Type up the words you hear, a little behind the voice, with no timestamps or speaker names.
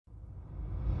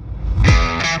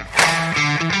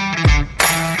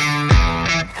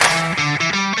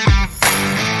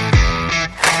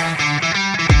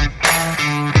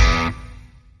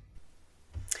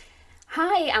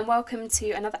welcome to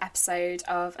another episode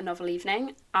of A Novel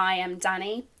Evening. I am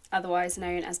Danny, otherwise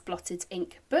known as Blotted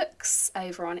Ink Books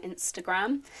over on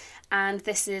Instagram, and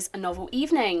this is A Novel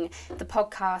Evening, the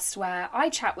podcast where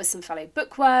I chat with some fellow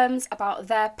bookworms about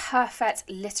their perfect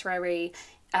literary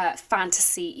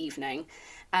fantasy evening.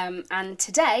 And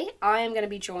today I am going to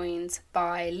be joined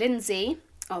by Lindsey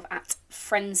of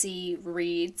 @Frenzy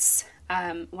Reads,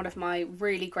 one of my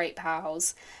really great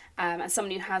pals, and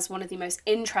someone who has one of the most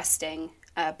interesting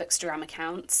Bookstagram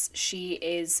accounts. She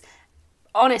is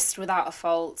honest without a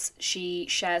fault. She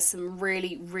shares some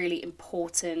really, really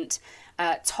important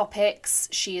topics.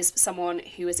 She is someone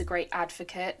who is a great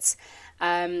advocate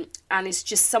and is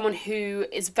just someone who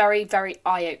is very, very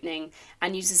eye-opening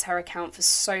and uses her account for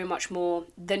so much more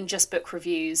than just book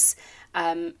reviews.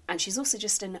 And she's also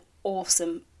just an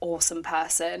awesome, awesome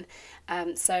person.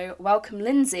 So welcome,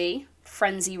 Lindsey,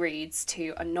 Frenzy Reads,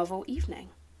 to A Novel Evening.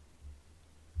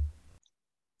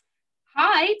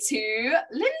 Hi to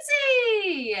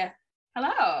Lindsey.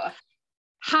 Hello.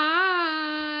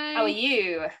 Hi. How are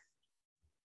you?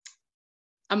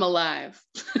 I'm alive.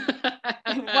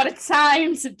 What a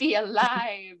time to be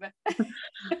alive.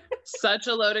 Such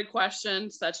a loaded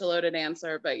question, such a loaded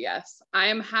answer, but yes, I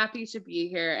am happy to be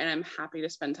here and I'm happy to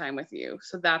spend time with you.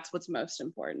 So that's what's most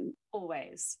important.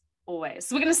 Always, always.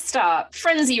 So we're going to start.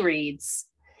 Frenzy Reads.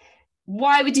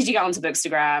 Why did you get onto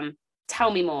Bookstagram? Tell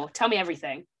me more. Tell me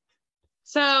everything.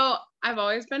 So I've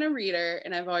always been a reader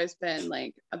and I've always been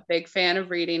like a big fan of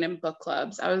reading and book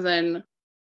clubs. I was in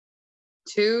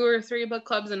 2 or 3 book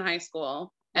clubs in high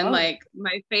school. And like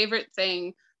my favorite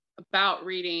thing about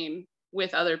reading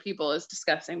with other people is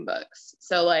discussing books.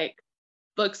 So like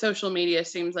book social media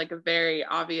seems like a very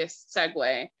obvious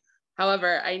segue.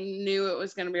 However, I knew it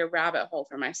was going to be a rabbit hole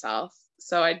for myself.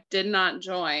 So I did not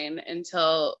join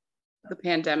until the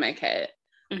pandemic hit.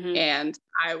 Mm-hmm. And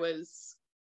I was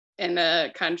in a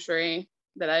country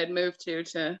that I had moved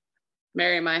to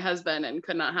marry my husband and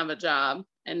could not have a job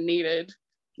and needed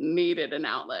an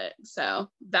outlet. So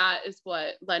that is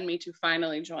what led me to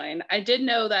finally join. I did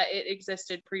know that it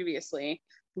existed previously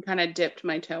and kind of dipped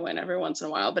my toe in every once in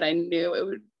a while, but I knew it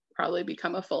would probably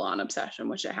become a full-on obsession,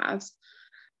 which it has.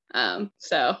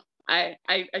 So I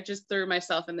just threw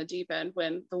myself in the deep end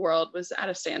when the world was at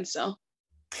a standstill.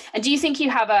 And do you think you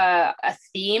have a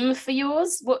theme for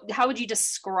yours? How would you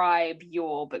describe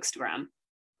your Bookstagram?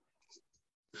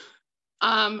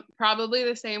 Probably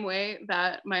the same way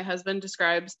that my husband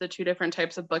describes the 2 different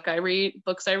types of books I read,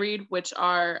 which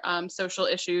are social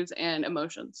issues and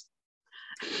emotions.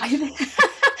 I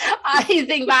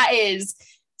think that is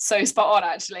so spot on,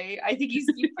 actually. I think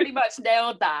you pretty much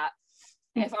nailed that.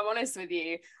 If I'm honest with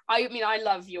you, I mean, I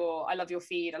love your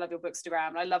feed. I love your Bookstagram.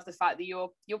 And I love the fact that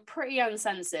you're pretty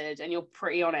uncensored and you're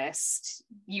pretty honest.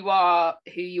 You are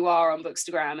who you are on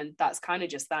Bookstagram, and that's kind of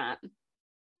just that.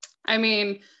 I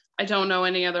mean, I don't know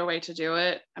any other way to do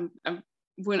it. I'm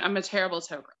a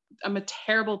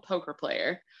terrible poker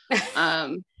player.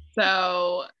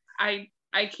 So I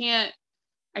can't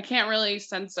really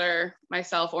censor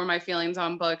myself or my feelings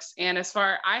on books. And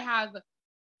I have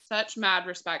such mad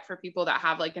respect for people that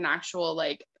have like an actual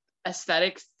like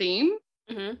aesthetic theme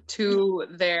to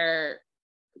their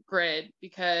grid,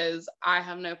 because I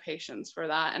have no patience for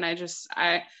that. And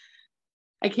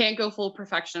I can't go full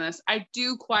perfectionist. I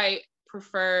do quite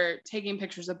prefer taking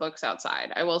pictures of books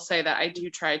outside. I will say that I do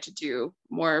try to do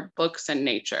more books and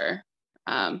nature.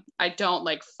 I don't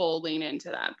like full lean into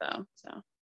that though. So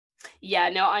yeah,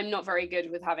 no, I'm not very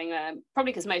good with having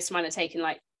probably because most of mine are taken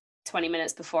like 20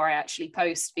 minutes before I actually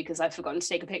post because I've forgotten to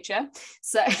take a picture.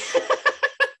 So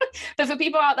but for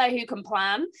people out there who can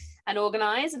plan and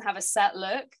organize and have a set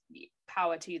look,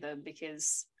 power to them,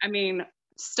 because I mean,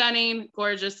 stunning,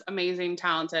 gorgeous, amazing,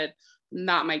 talented,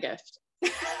 not my gift.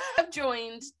 I've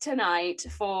joined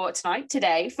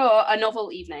today for A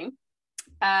Novel Evening.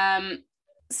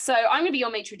 So I'm going to be your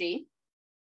maitre d'.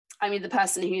 I'm going to be the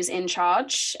person who's in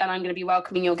charge, and I'm going to be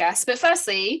welcoming your guests. But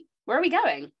firstly, where are we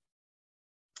going?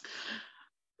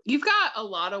 You've got a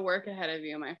lot of work ahead of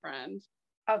you, my friend.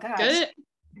 Oh, God. Good.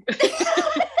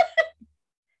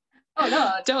 Oh,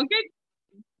 no. Don't get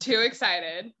too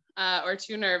excited or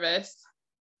too nervous,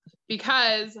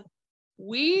 because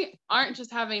we aren't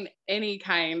just having any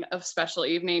kind of special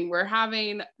evening. We're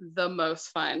having the most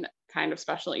fun kind of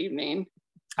special evening.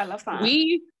 I love that.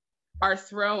 We are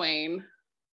throwing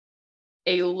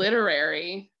a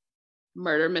literary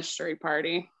murder mystery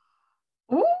party.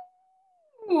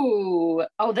 Ooh.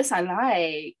 Oh, this I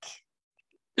like.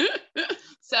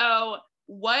 So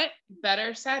what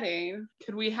better setting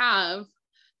could we have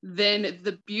than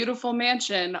the beautiful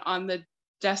mansion on the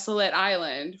desolate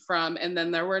island from And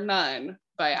Then There Were None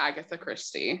by Agatha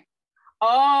Christie.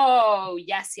 Oh,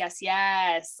 yes, yes,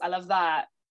 yes. I love that.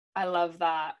 I love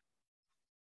that.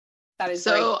 That is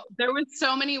so great. There was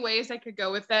so many ways I could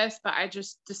go with this, but I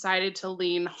just decided to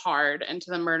lean hard into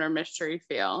the murder mystery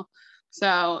feel.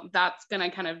 So that's going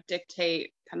to kind of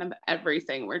dictate kind of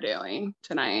everything we're doing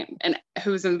tonight and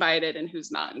who's invited and who's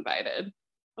not invited.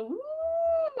 Ooh,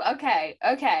 okay,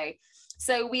 okay.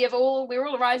 So we're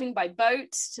all arriving by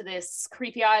boat to this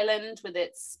creepy island with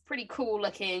its pretty cool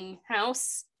looking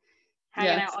house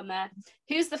hanging out on there.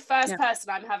 Who's the first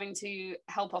person I'm having to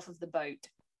help off of the boat?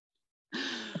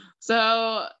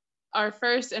 So our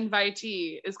first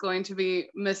invitee is going to be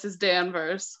Mrs.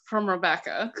 Danvers from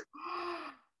Rebecca.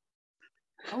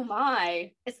 Oh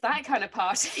my, it's that kind of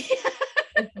party.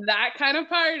 It's that kind of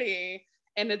party.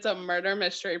 And it's a murder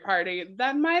mystery party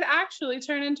that might actually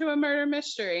turn into a murder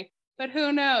mystery. But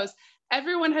who knows?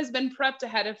 Everyone has been prepped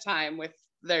ahead of time with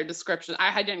their description.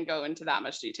 I didn't go into that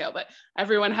much detail, but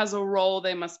everyone has a role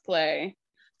they must play.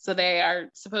 So they are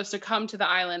supposed to come to the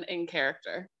island in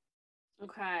character.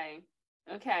 Okay.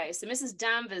 Okay. So Mrs.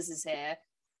 Danvers is here.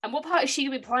 And what part is she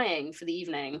going to be playing for the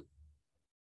evening?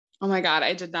 Oh my God,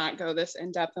 I did not go this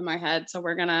in depth in my head. So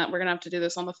we're gonna have to do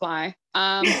this on the fly.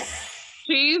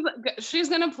 She's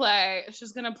gonna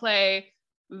play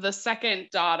the second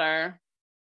daughter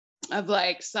of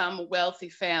like some wealthy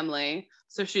family.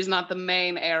 So she's not the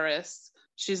main heiress.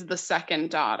 She's the second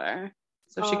daughter.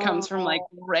 So she comes from like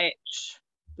rich,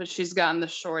 but she's gotten the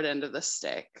short end of the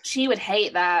stick. She would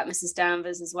hate that, Mrs.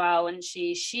 Danvers, as well. And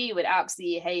she would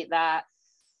absolutely hate that.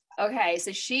 Okay,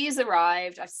 so she's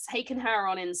arrived. I've taken her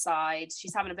on inside.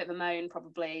 She's having a bit of a moan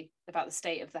probably about the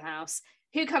state of the house.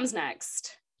 Who comes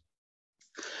next?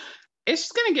 It's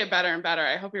just going to get better and better.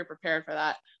 I hope you're prepared for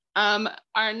that.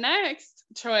 Our next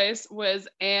choice was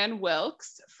Anne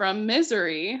Wilkes from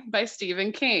Misery by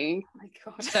Stephen King. Oh my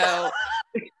God. So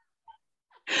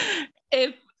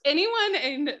if anyone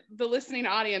in the listening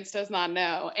audience does not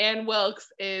know, Anne Wilkes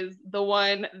is the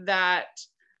one that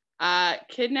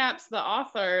kidnaps the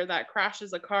author that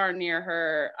crashes a car near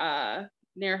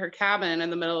her cabin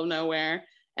in the middle of nowhere,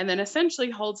 and then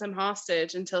essentially holds him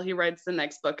hostage until he writes the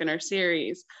next book in her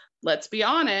series. Let's be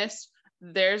honest,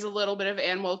 there's a little bit of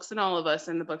Anne Wilkes in all of us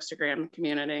in the Bookstagram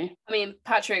community. I mean,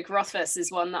 Patrick Rothfuss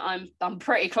is one that I'm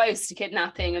pretty close to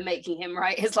kidnapping and making him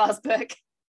write his last book.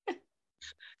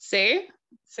 See?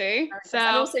 So, and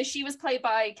also she was played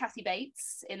by Kathy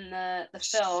Bates in the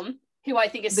film, who I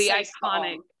think is the so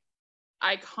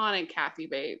iconic Kathy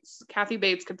Bates. Kathy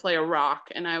Bates could play a rock,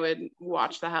 and I would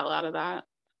watch the hell out of that.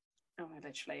 Oh,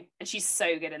 literally. And she's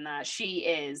so good in that. She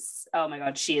is, oh my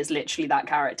God, she is literally that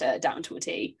character down to a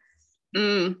T.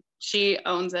 She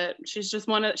owns it. She's just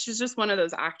one of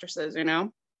those actresses, you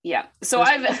know? Yeah. So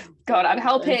I'm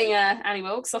helping Annie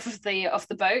Wilkes off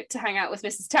the boat to hang out with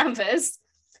Mrs. Danvers.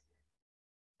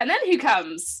 And then who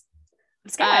comes? I'm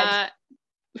scared.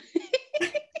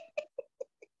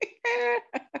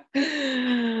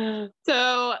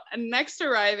 So next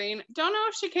arriving, don't know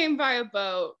if she came by a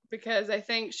boat because I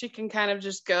think she can kind of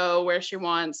just go where she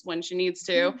wants when she needs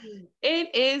to.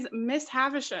 It is Miss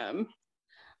Havisham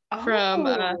from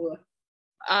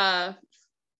God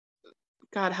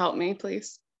help me,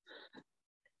 please.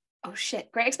 Oh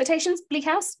shit! Great Expectations, Bleak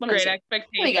House. Great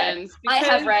Expectations. I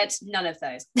have read none of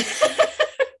those.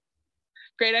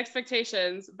 Great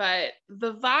Expectations, but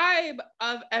the vibe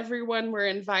of everyone we're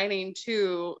inviting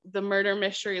to the murder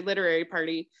mystery literary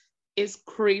party is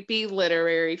creepy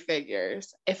literary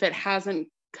figures, if it hasn't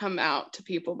come out to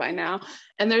people by now.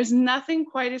 And there's nothing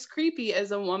quite as creepy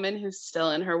as a woman who's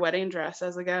still in her wedding dress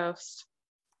as a ghost.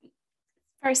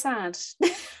 Very sad.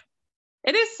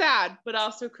 It is sad, but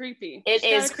also creepy. It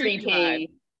is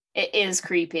creepy. It is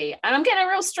creepy. And I'm getting a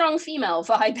real strong female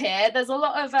vibe here. There's a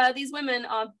lot of these women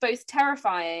are both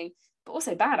terrifying, but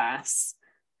also badass.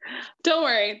 Don't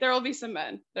worry. There will be some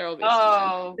men. There will be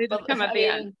some men. They just come at the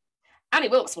end. Annie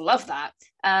Wilkes will love that.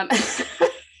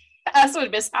 As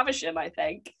would Miss Havisham, I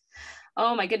think.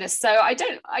 Oh my goodness. So I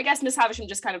guess Miss Havisham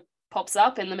just kind of pops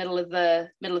up in the middle of the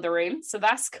room. So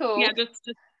that's cool. Yeah,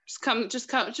 just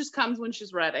comes when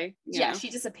she's ready. Yeah, she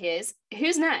disappears.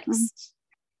 Who's next? Mm-hmm.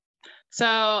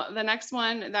 So the next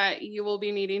one that you will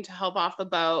be needing to help off the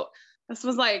boat, this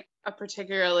was like a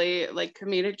particularly like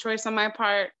comedic choice on my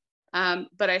part,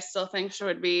 but I still think she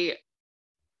would be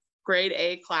grade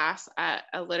A class at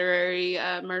a literary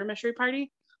murder mystery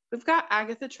party. We've got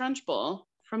Agatha Trunchbull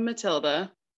from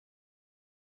Matilda.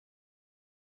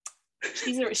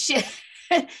 She's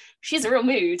a real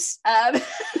mood.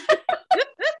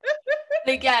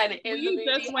 Again, we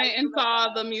just went and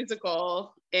saw the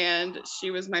musical and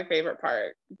she was my favorite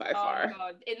part by far. Oh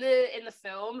my god! In the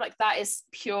film, like that is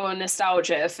pure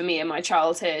nostalgia for me in my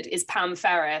childhood. Is Pam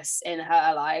Ferris in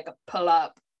her like pull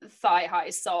up thigh high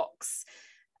socks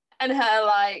and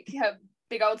her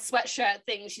big old sweatshirt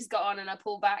thing she's got on and her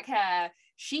pull back hair.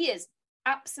 She is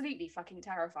absolutely fucking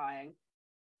terrifying.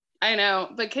 I know,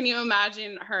 but can you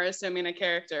imagine her assuming a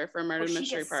character for a murder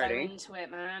mystery party? So into it,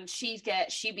 man. She'd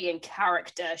be in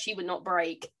character. She would not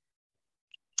break.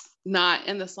 Not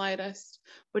in the slightest,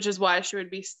 which is why she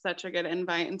would be such a good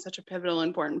invite and such a pivotal,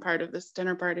 important part of this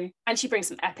dinner party. And she brings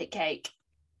some epic cake.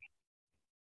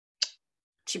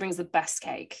 She brings the best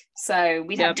cake. So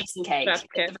we'd have decent cake at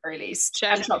the very least.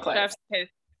 And chocolate. Chef's kiss.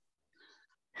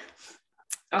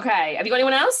 Okay. Have you got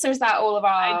anyone else? Or is that all of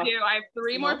our... I do. I have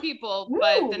 3 more people,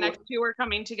 but the next 2 are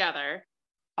coming together.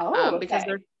 Oh, because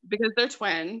they're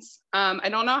twins. I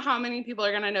don't know how many people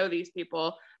are gonna know these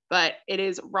people, but it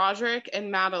is Roderick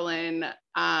and Madeline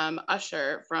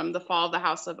Usher from The Fall of the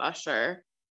House of Usher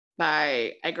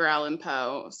by Edgar Allan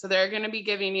Poe. So they're going to be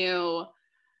giving you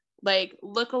like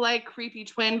look-alike creepy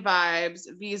twin vibes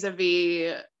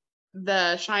vis-a-vis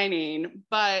The Shining,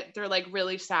 but they're like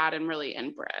really sad and really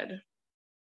inbred.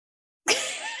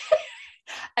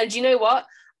 And you know what?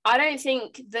 I don't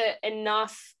think that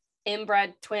enough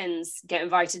inbred twins get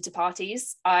invited to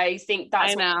parties. I think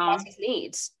that's what parties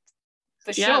need.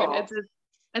 For sure.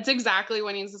 It's exactly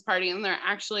what needs this party. And they're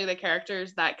actually the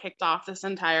characters that kicked off this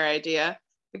entire idea,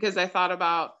 because I thought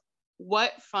about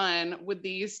what fun would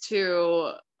these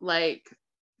 2 like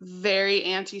very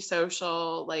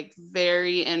antisocial, like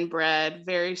very inbred,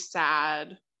 very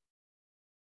sad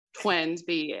twins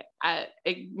be at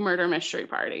a murder mystery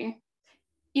party.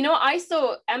 You know, I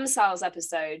thought M. Sal's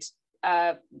episode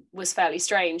was fairly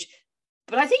strange,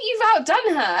 but I think you've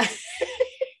outdone her.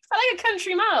 Like a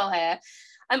country mile here.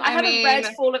 I haven't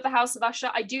read Fall of the House of Usher.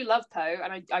 I do love Poe,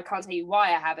 and I can't tell you why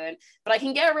I haven't, but I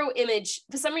can get a real image.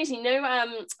 For some reason, do you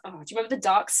remember the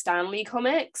Dark Stanley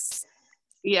comics?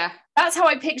 Yeah. That's how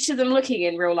I picture them looking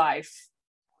in real life.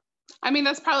 I mean,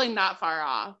 that's probably not far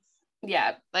off.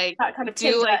 Yeah. Like, that kind of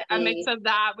do like a mix of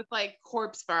that with like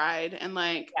Corpse Bride and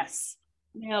like... Yes.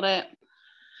 Nailed it.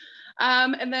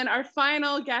 And then our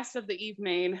final guest of the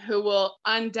evening, who will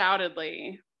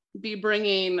undoubtedly be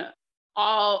bringing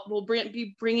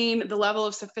the level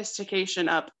of sophistication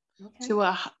up to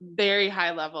a very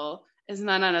high level, is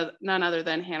none other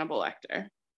than Hannibal Lecter.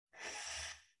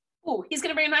 Oh, he's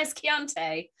gonna bring a nice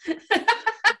Chianti.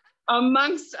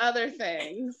 Amongst other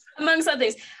things.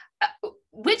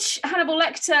 Which Hannibal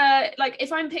Lecter, like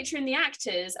if I'm picturing the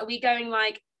actors, are we going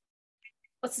like,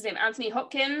 what's his name, Anthony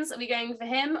Hopkins? Are we going for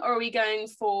him, or are we going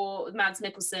for Mads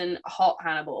Mikkelsen, hot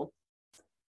Hannibal?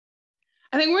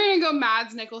 I think we're gonna go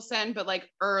Mads Mikkelsen, but like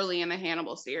early in the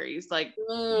Hannibal series, like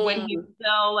when he's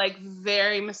still like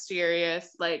very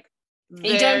mysterious, like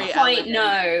you don't quite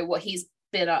know what he's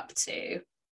been up to.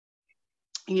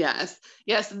 Yes,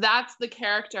 that's the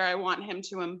character I want him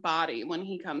to embody when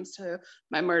he comes to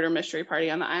my murder mystery party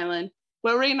on the island.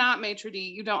 Worry not, maitre d',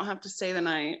 you don't have to stay the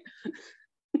night.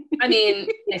 I mean,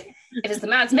 if it's the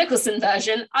Mads Mikkelsen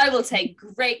version, I will take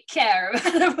great care of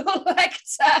Hannibal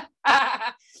Lecter.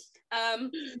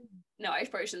 No, I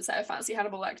probably shouldn't say I fancy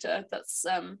Hannibal Lecter. That's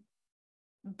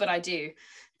but I do.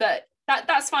 But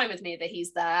that's fine with me that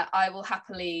he's there. I will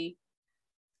happily.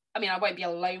 I mean, I won't be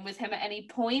alone with him at any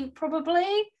point,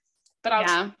 probably, but I'll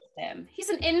talk with him. He's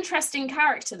an interesting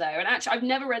character, though, and actually, I've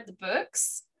never read the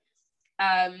books,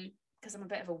 because I'm a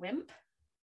bit of a wimp.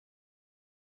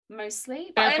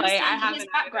 Mostly, but I understand his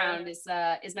background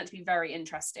is meant to be very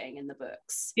interesting in the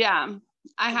books. Yeah,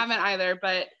 I haven't either,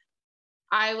 but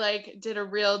I like did a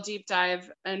real deep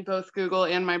dive in both Google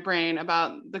and my brain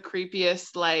about the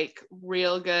creepiest, like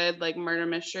real good, like murder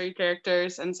mystery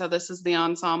characters, and so this is the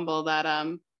ensemble that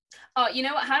Oh, you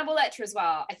know what, Hannibal Lecter as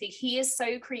well. I think he is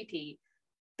so creepy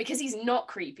because he's not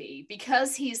creepy,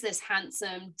 because he's this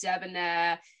handsome,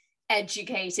 debonair,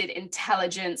 educated,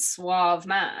 intelligent, suave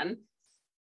man.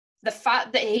 The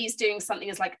fact that he's doing something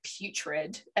as like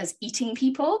putrid as eating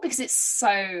people, because it's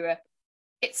so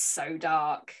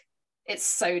dark, it's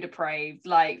so depraved,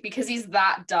 like because he's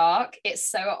that dark, it's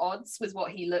so at odds with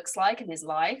what he looks like in his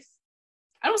life.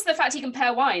 And also the fact he can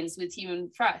pair wines with human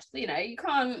flesh, you know, you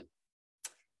can't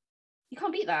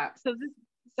beat that. So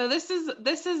this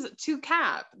is to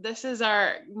cap. This is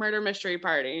our murder mystery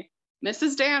party.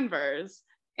 Mrs. Danvers,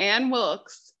 Anne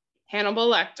Wilkes,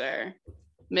 Hannibal Lecter,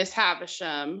 Miss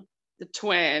Havisham, the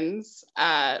twins,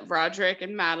 Roderick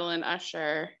and Madeline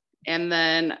Usher, and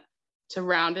then to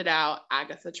round it out,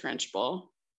 Agatha Trenchbull.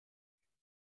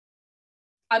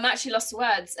 I'm actually lost for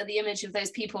words at the image of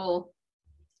those people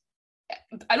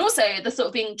and also the thought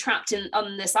of being trapped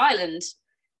on this island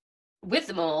with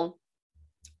them all.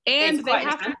 And they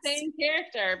have to stay in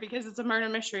character because it's a murder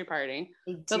mystery party.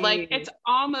 So like it's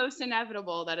almost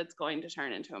inevitable that it's going to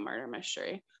turn into a murder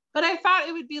mystery. But I thought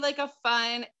it would be like a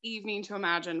fun evening to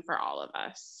imagine for all of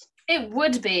us. It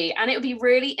would be, and it would be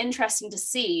really interesting to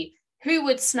see who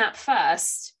would snap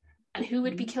first and who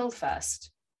would be killed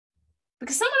first.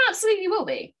 Because someone absolutely will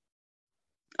be.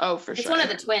 Oh, for sure. It's one of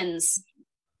the twins.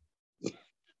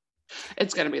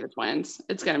 It's gonna be the twins.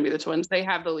 It's gonna be the twins. They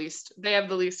have the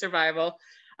least survival.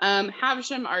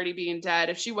 Havisham already being dead.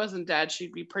 If she wasn't dead,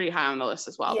 she'd be pretty high on the list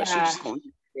as well. Yeah. But she's just going to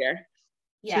be here.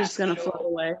 Yeah, she's just gonna float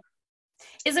away.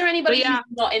 Is there anybody who's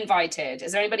not invited?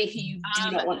 Is there anybody who you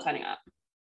do not want turning up?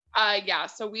 Yeah.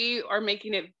 So we are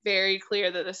making it very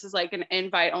clear that this is like an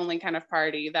invite only kind of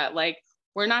party, that like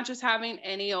we're not just having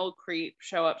any old creep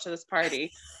show up to this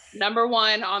party. Number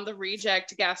one on the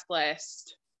reject guest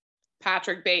list,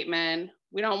 Patrick Bateman.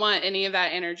 We don't want any of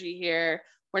that energy here.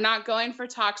 We're not going for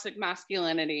toxic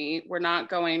masculinity. We're not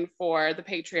going for the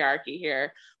patriarchy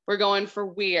here. We're going for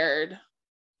weird.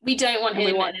 We don't want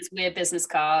him and his weird business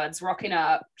cards, rocking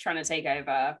up, trying to take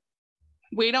over.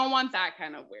 We don't want that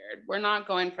kind of weird. We're not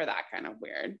going for that kind of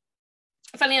weird.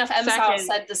 Funny enough, Emma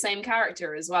said the same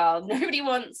character as well. Nobody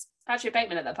wants Patrick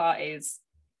Bateman at their parties.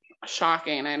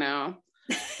 Shocking, I know.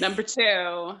 Number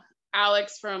two,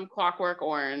 Alex from Clockwork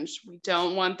Orange. We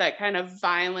don't want that kind of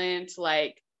violent,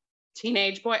 like,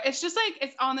 teenage boy. It's just like,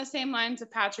 it's on the same lines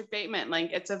of Patrick Bateman.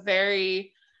 Like, it's a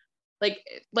very,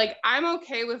 like I'm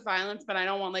okay with violence, but I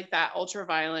don't want like that ultra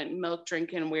violent milk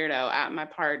drinking weirdo at my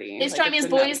party. It's strike me as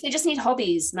boys, they just need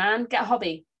hobbies, man. Get a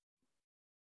hobby.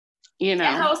 You know,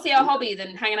 get a healthier hobby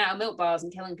than hanging out at milk bars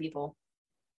and killing people.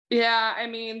 Yeah, I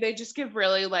mean, they just give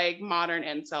really like modern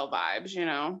incel vibes, you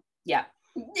know? Yeah.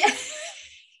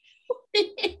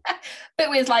 But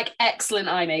with like excellent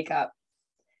eye makeup.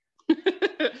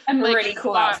 And like really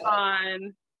cool outfit.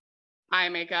 On eye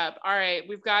makeup. All right,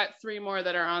 we've got 3 more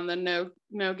that are on the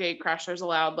no gate crashers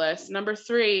allowed list. Number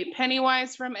 3,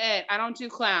 Pennywise from It. I don't do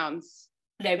clowns.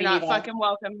 No, you're not fucking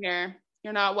welcome here.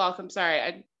 You're not welcome.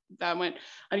 Sorry,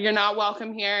 you're not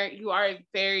welcome here. You are a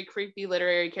very creepy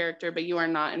literary character, but you are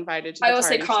not invited to the party. I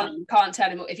also can't tell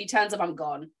him. If he turns up, I'm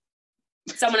gone.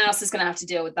 Someone else is going to have to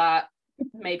deal with that.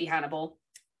 Maybe Hannibal.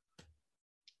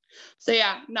 So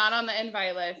yeah, not on the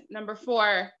invite list. Number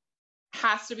 4,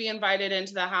 has to be invited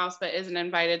into the house, but isn't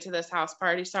invited to this house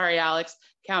party. Sorry, Alex.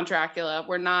 Count Dracula.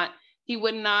 He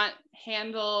would not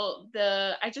handle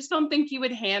I just don't think he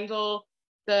would handle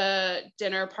the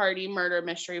dinner party murder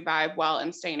mystery vibe well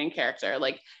and staying in character.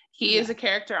 Like, he is a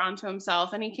character unto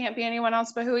himself, and he can't be anyone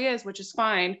else but who he is, which is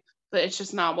fine, but it's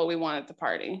just not what we want at the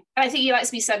party. I think he likes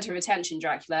to be center of attention,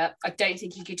 Dracula. I don't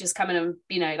think he could just come in and,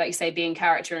 you know, like you say, be in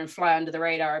character and fly under the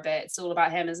radar a bit. It's all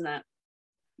about him, isn't it?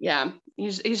 Yeah,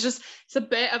 he's a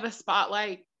bit of a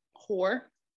spotlight whore.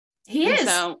 He is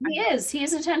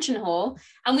an attention whore,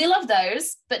 and we love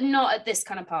those, but not at this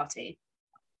kind of party.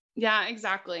 Yeah,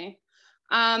 exactly.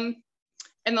 And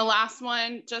the last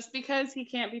one, just because he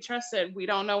can't be trusted, we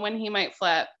don't know when he might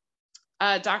flip.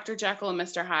 Dr. Jekyll and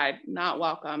Mr. Hyde, not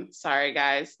welcome. Sorry,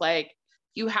 guys. Like,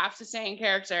 you have to stay in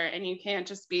character, and you can't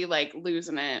just be like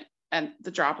losing it at the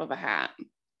drop of a hat.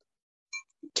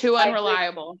 Too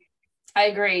unreliable. I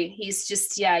agree. He's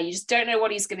just, you just don't know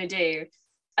what he's going to do.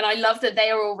 And I love that they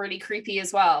are all really creepy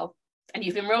as well. And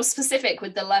you've been real specific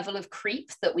with the level of creep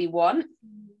that we want.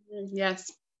 Yes.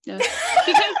 Because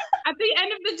at the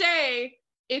end of the day,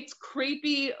 it's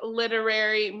creepy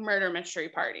literary murder mystery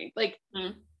party. Like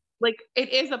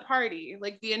it is a party.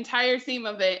 Like, the entire theme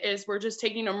of it is we're just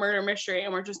taking a murder mystery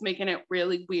and we're just making it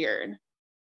really weird.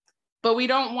 But we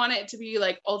don't want it to be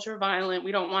like ultra violent.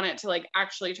 We don't want it to like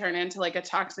actually turn into like a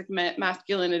toxic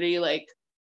masculinity like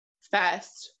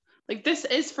fest. Like, this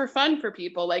is for fun for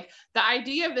people. Like, the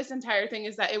idea of this entire thing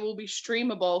is that it will be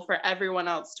streamable for everyone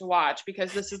else to watch,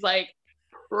 because this is like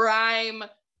prime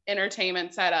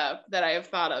entertainment setup that I have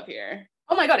thought of here.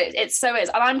 Oh my God, it so is.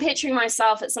 And I'm picturing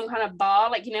myself at some kind of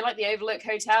bar, like, you know, like the Overlook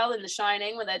Hotel in The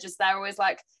Shining, where they're always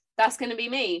like, that's going to be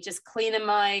me, just cleaning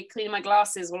my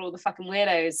glasses while all the fucking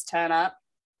weirdos turn up.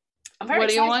 I'm very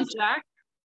excited. What do you want,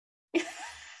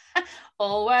 Jack?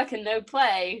 All work and no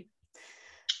play.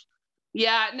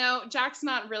 Yeah, no, Jack's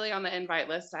not really on the invite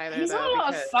list either. He's not a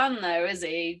lot of fun though, is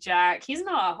he, Jack? He's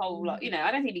not a whole lot, you know,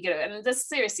 I don't think he'd be good at it. And there's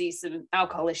seriously some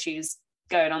alcohol issues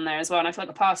going on there as well. And I feel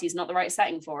like a party's not the right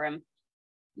setting for him.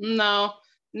 No,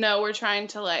 we're trying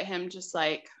to let him just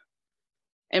like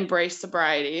embrace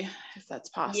sobriety, if that's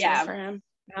possible for him.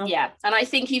 Yeah, and I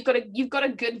think you've got a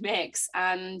good mix,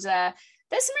 and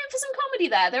there's some room for some comedy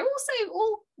there. They're also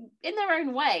all in their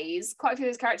own ways. Quite a few of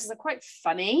those characters are quite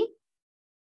funny.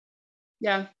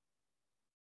 Yeah.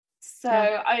 So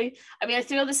yeah. I mean, I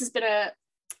feel this has been a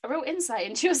real insight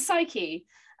into your psyche.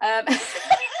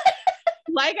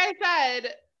 Like I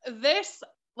said, this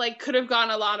like could have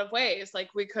gone a lot of ways. Like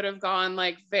we could have gone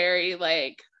like very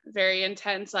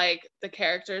intense, like the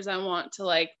characters I want to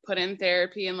like put in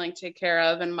therapy and like take care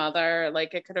of and mother.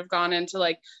 Like it could have gone into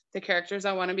like the characters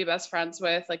I want to be best friends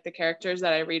with, like the characters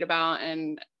that I read about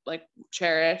and like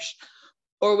cherish.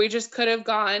 Or we just could have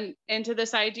gone into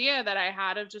this idea that I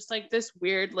had of just like this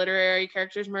weird literary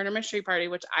characters murder mystery party,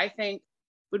 which I think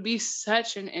would be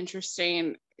such an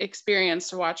interesting experience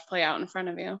to watch play out in front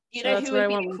of you. Do you know who would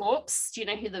be the corpse? Do you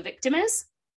know who the victim is?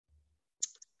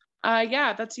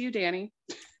 Yeah, that's you, Danny.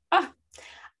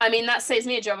 I mean, that saves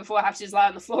me a job before I have to just lie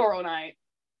on the floor all night.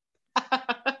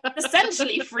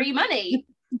 Essentially free money.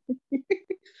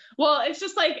 Well, it's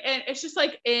just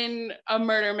like in a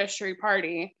murder mystery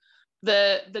party,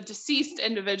 the deceased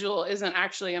individual isn't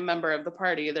actually a member of the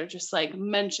party. They're just like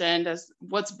mentioned as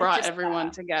what's brought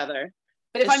everyone together.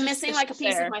 But if I'm missing like a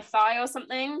piece of my thigh or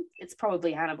something, it's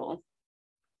probably Hannibal.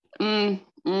 And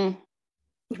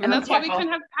that's why we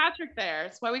couldn't have Patrick there.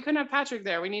 It's why we couldn't have Patrick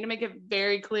there. We need to make it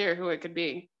very clear who it could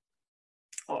be.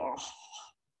 Oh.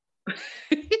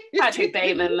 Patrick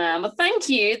Bateman, man. Well, thank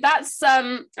you. That's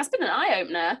been an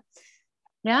eye-opener.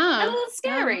 Yeah. And a little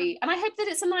scary. Yeah. And I hope that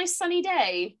it's a nice sunny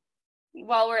day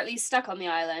while we're at least stuck on the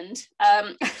island.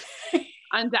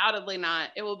 Undoubtedly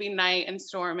not. It will be night and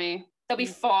stormy. There'll be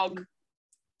fog.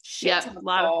 Yeah, a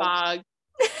lot of fog.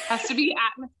 Has to be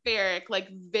atmospheric, like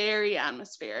very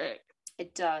atmospheric.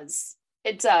 It does.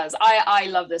 I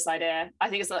love this idea. I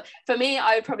think it's for me,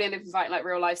 I would probably end up inviting like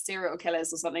real life serial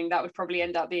killers or something. That would probably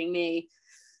end up being me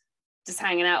just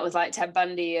hanging out with like Ted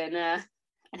Bundy and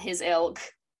his ilk.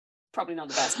 Probably not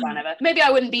the best plan ever. Maybe I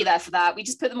wouldn't be there for that. We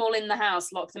just put them all in the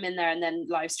house, lock them in there, and then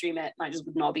live stream it. I just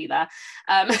would not be there.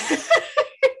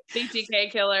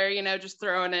 BTK killer, just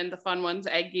throwing in the fun ones,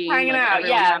 Eggy, hanging out,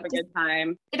 yeah, have a good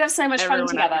time. They'd have so much fun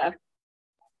together.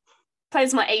 Playing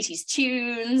some like 80s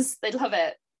tunes, they'd love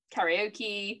it.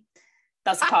 Karaoke,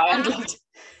 that's the part I'd love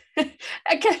to.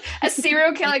 A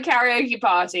serial killer karaoke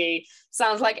party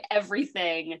sounds like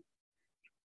everything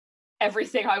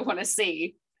I want to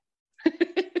see.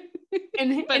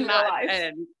 in real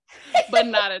life. But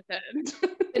not attend.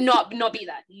 not be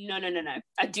that. No.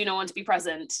 I do not want to be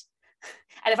present.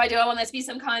 And if I do, I want there to be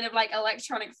some kind of like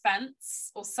electronic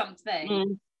fence or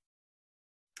something.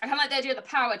 I kind of like the idea of the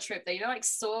power trip though, like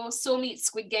Saw meets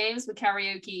Squid Games with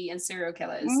karaoke and serial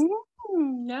killers.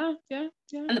 Yeah.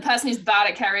 And the person who's bad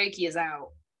at karaoke is out.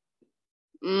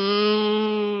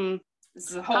 This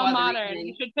is a whole other modern.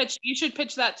 Evening. You should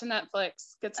pitch that to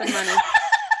Netflix. Get some money.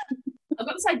 I've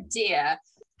got this idea.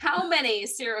 How many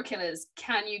serial killers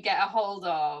can you get a hold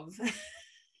of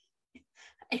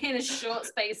in a short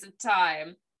space of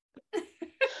time?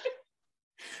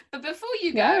 But before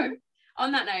you go,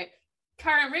 on that note,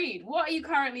 current read. What are you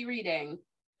currently reading?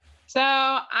 So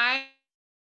I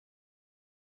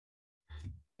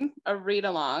a read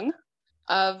along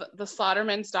of The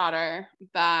Slaughterman's Daughter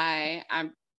by I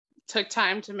took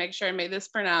time to make sure I made this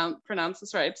pronounce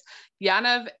this right. It's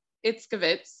Yanav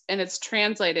Itzkovitz, and it's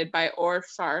translated by Orf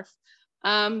Sarf.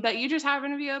 That you just happen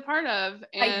to be a part of.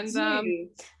 And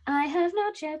I have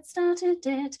not yet started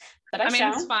it, but I mean,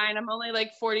 it's fine. I'm only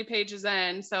like 40 pages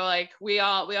in, so like we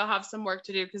all have some work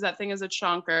to do because that thing is a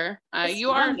chonker.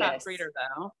 You are a fast reader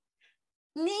though.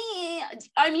 Me,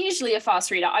 I'm usually a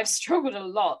fast reader. I've struggled a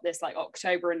lot this like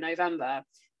October and November,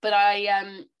 but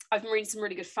I've been reading some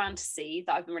really good fantasy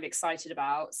that I've been really excited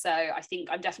about. So I think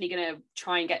I'm definitely going to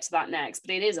try and get to that next.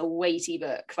 But it is a weighty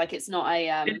book. Like it's not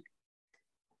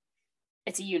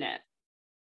it's a unit.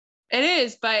 It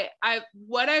is, but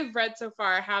what I've read so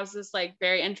far has this like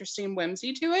very interesting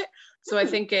whimsy to it. So I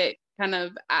think it kind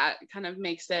of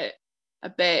makes it a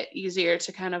bit easier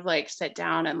to kind of like sit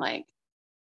down and like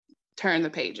turn the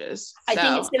pages. I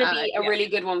think it's going to be a really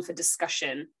good one for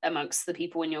discussion amongst the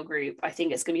people in your group. I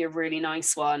think it's going to be a really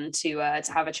nice one to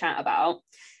have a chat about.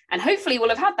 And hopefully we'll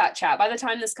have had that chat by the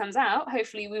time this comes out.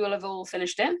 Hopefully we will have all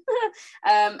finished it.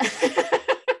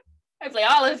 Hopefully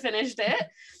I'll have finished it.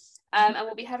 And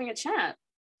we'll be having a chat.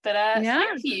 But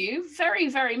thank you very,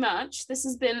 very much. This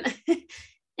has been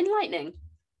enlightening.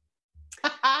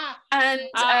 And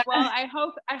well, I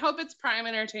hope it's prime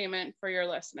entertainment for your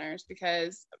listeners,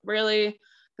 because really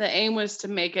the aim was to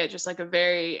make it just like a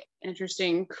very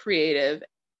interesting, creative,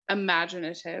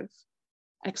 imaginative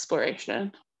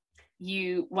exploration.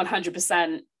 You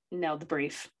 100% nailed the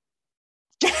brief.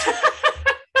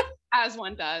 As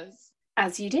one does.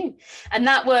 As you do. And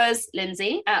that was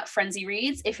Lindsey at Frenzy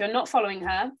Reads. If you're not following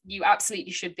her, you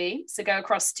absolutely should be. So go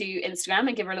across to Instagram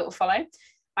and give her a little follow.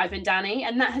 I've been Danny,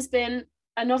 and that has been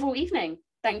a novel evening.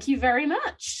 Thank you very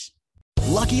much.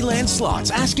 Lucky Land Slots,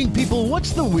 asking people,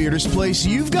 what's the weirdest place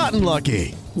you've gotten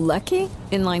lucky? Lucky?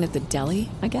 In line at the deli,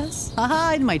 I guess?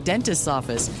 Aha, in my dentist's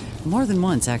office. More than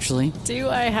once, actually. Do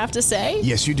I have to say?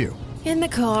 Yes, you do. In the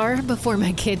car before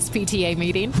my kids' PTA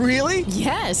meeting. Really?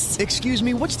 Yes. Excuse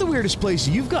me, what's the weirdest place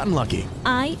you've gotten lucky?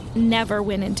 I never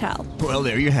win and tell. Well,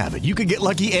 there you have it. You can get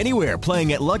lucky anywhere,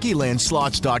 playing at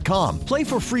LuckyLandSlots.com. Play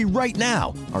for free right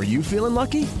now. Are you feeling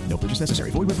lucky? No purchase necessary.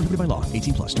 Void where prohibited by law.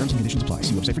 18+. Terms and conditions apply.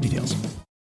 See website for details.